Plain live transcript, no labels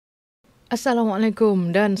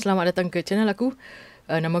Assalamualaikum dan selamat datang ke channel aku.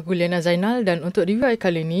 Nama aku Liana Zainal dan untuk review air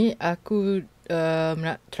kali ni aku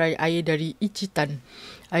nak try air dari Ichitan.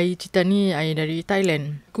 Air Ichitan ni air dari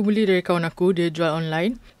Thailand. Aku beli dari kawan aku, dia jual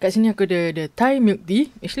online. Kat sini aku ada Thai milk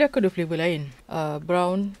tea. Actually aku ada flavour lain.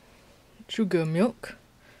 Brown sugar milk.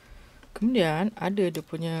 Kemudian ada dia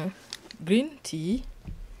punya green tea,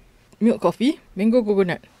 milk coffee, mango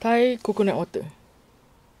coconut, Thai coconut water.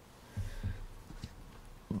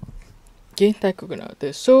 Okay, Thai coconut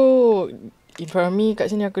water. So, in front of me kat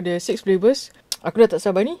sini aku ada 6 flavours. Aku dah tak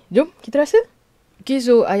sabar ni. Jom kita rasa. Okay,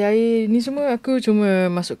 so air-air ni semua aku cuma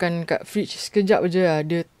masukkan kat fridge sekejap je lah.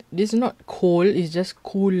 This not cold, it's just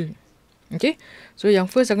cool. Okay, so yang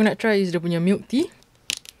first aku nak try is dia punya milk tea.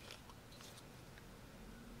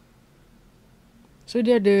 So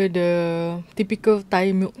dia ada the typical Thai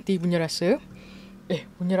milk tea punya rasa.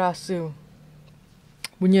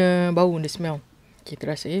 Punya bau, the smell.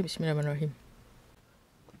 Kita rasa ya. Bismillahirrahmanirrahim.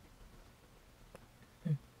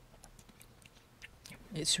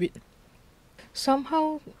 It's sweet.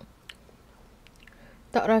 Somehow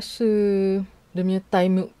tak rasa dia punya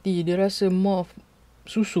Thai milk tea. Dia rasa more of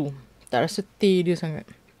susu. Tak rasa teh dia sangat.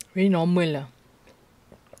 Very normal lah.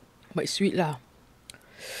 But sweet lah.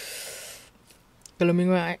 Kalau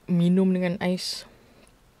minum dengan ais,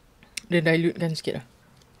 dia dilutekan sikit lah.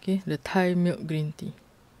 Okay, the Thai milk green tea.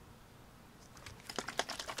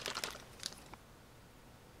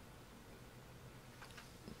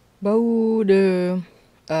 Bau the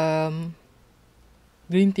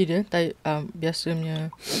green tea dia Thai,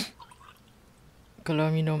 biasanya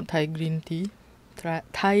kalau minum Thai green tea,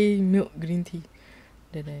 Thai milk green tea,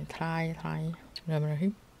 dia Thai.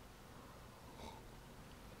 Bismillahirrahmanirrahim.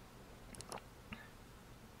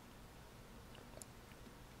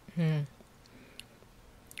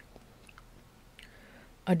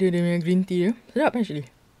 Ada dia punya green tea dia. Sedap actually.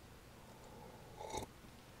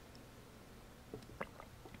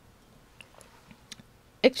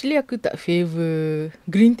 Actually aku tak favour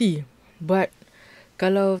green tea. But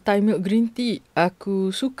kalau Thai milk green tea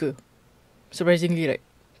aku suka. Surprisingly, right?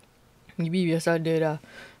 Maybe biasa dia dah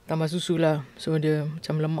tambah susu lah. So dia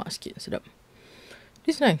macam lemak sikit. Sedap.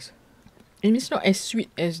 This nice. And it's not as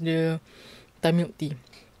sweet as the Thai milk tea.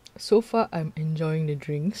 So far I'm enjoying the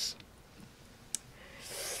drinks.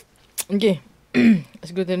 Okay.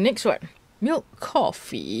 Let's go to the next one. Milk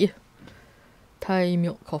coffee. Thai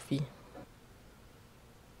milk coffee.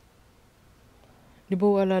 Dia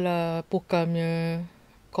bawa ala-ala Pokka punya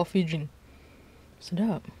coffee drink.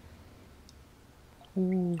 Sedap.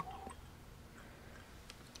 Ooh.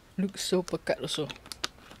 Looks so pekat also.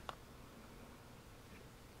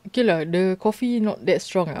 Okay lah, the coffee not that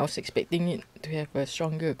strong. I was expecting it to have a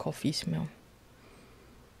stronger coffee smell.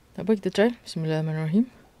 Tak apa, kita try. Bismillahirrahmanirrahim.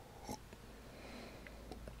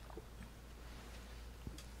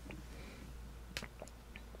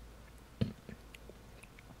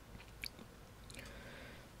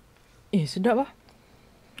 Sedap lah.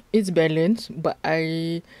 It's balanced, but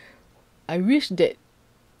I wish that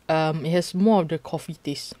it has more of the coffee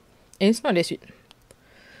taste. And it's not that sweet.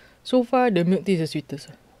 So far, the milk tea is the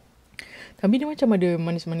sweetest. Tapi dia macam ada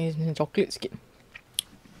manis-manis macam coklat sikit.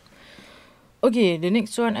 Okay, the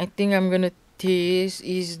next one I think I'm gonna taste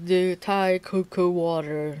is the Thai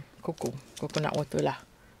coconut water lah.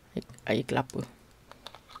 Air kelapa.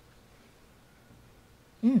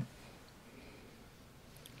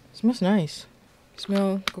 Smells nice.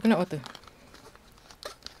 Smell coconut water.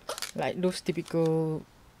 Like those typical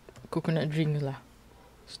coconut drinks lah.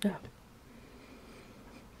 Sedap.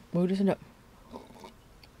 Bau dia sedap.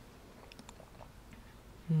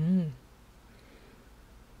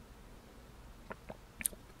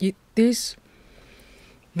 It tastes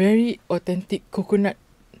very authentic coconut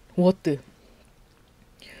water.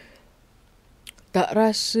 Tak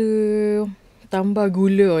rasa tambah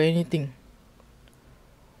gula or anything.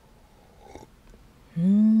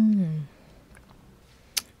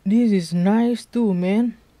 This is nice too,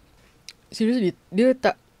 man. Seriously, dia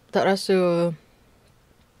tak rasa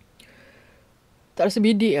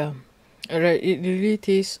bedek lah. Alright, it really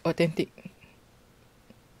tastes authentic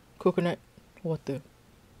coconut water.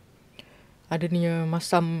 Ada ni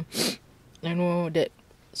masam, I know that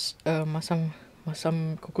masam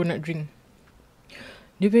coconut drink.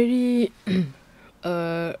 Dia very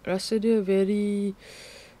rasa dia very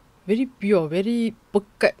pure, very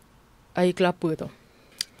pekat air kelapa tau.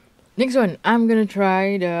 Next one, I'm gonna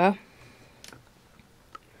try the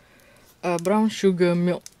brown sugar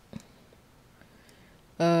milk.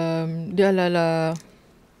 Dia ala-ala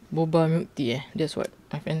boba milk tea That's what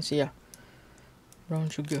I fancy lah.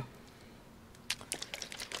 Brown sugar.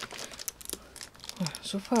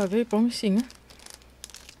 So far very promising.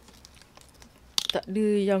 Tak ada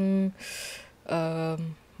yang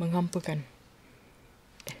menghampakan.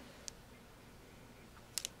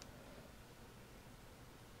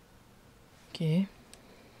 Okay.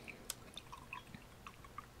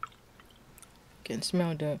 Can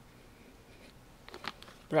smell the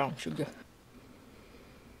brown sugar.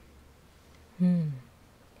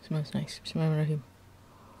 Smells nice. Bismillahirrahmanirrahim.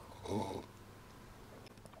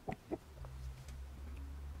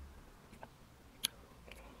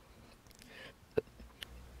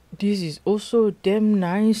 This is also damn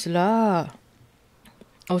nice lah.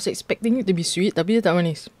 I was expecting it to be sweet, tapi dia tak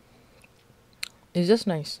manis. It's just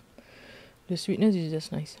nice. The sweetness is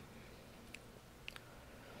just nice.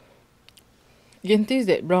 You can taste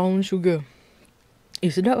that brown sugar.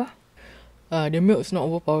 It's sedap lah. The milk is not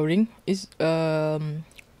overpowering. It's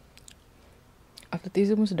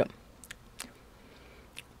aftertaste pun sedap.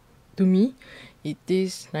 To me, it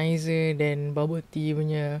tastes nicer than bubble tea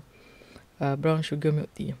punya brown sugar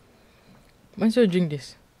milk tea. Might as well drink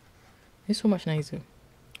this. It's so much nicer.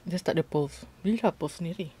 Just tak ada pearls. Belilah pearls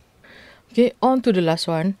sendiri. Okay, on to the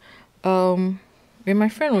last one. When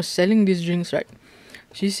my friend was selling these drinks, right,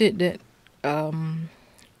 she said that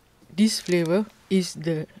this flavour is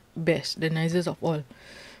the best, the nicest of all.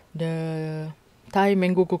 The Thai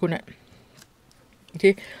mango coconut.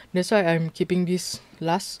 Okay, that's why I'm keeping this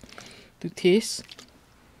last to taste.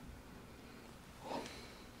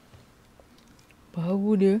 Bau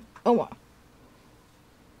dia. Awak.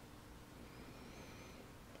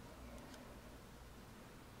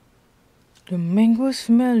 The mango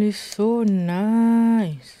smell is so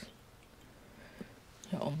nice.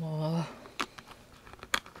 Ya Allah.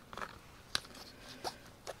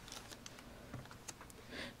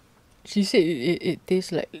 She said it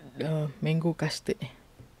tastes like mango custard.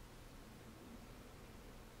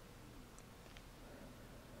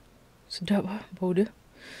 Sedap lah bau dia.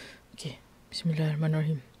 Okay,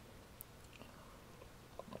 bismillahirrahmanirrahim.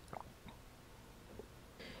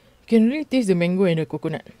 You can really taste the mango and the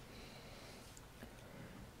coconut.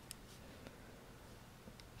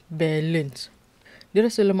 Balance. Dia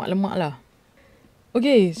rasa lemak-lemak lah.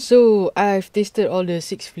 Okay, so I've tasted all the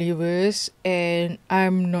 6 flavours and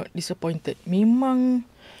I'm not disappointed. Memang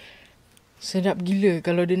sedap gila.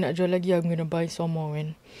 Kalau dia nak jual lagi, I'm gonna buy some more,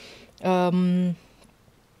 man.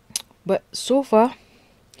 But so far,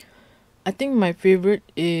 I think my favourite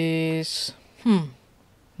is...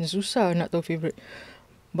 susah nak tahu favourite.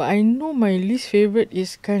 But I know my least favourite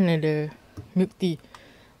is kind of the milk tea.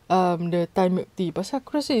 The Thai milk tea. Pasal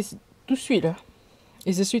aku rasa it's too sweet lah.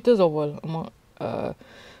 It's the sweetest of all.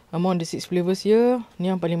 Among the 6 flavours here,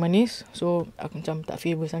 ni yang paling manis. So, aku macam tak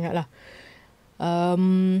favour sangat lah.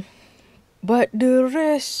 But the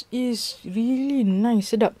rest is really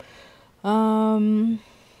nice, sedap.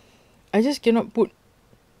 I just cannot put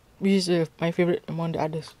which is my favourite among the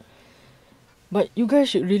others. But you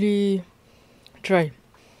guys should really try.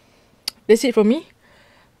 That's it from me.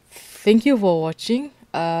 Thank you for watching.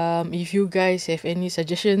 If you guys have any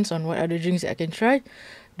suggestions on what other drinks that I can try,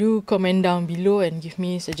 do comment down below and give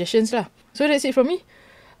me suggestions lah. So that's it from me.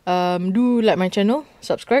 Do like my channel,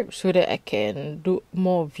 subscribe so that I can do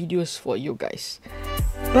more videos for you guys.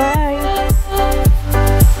 Bye!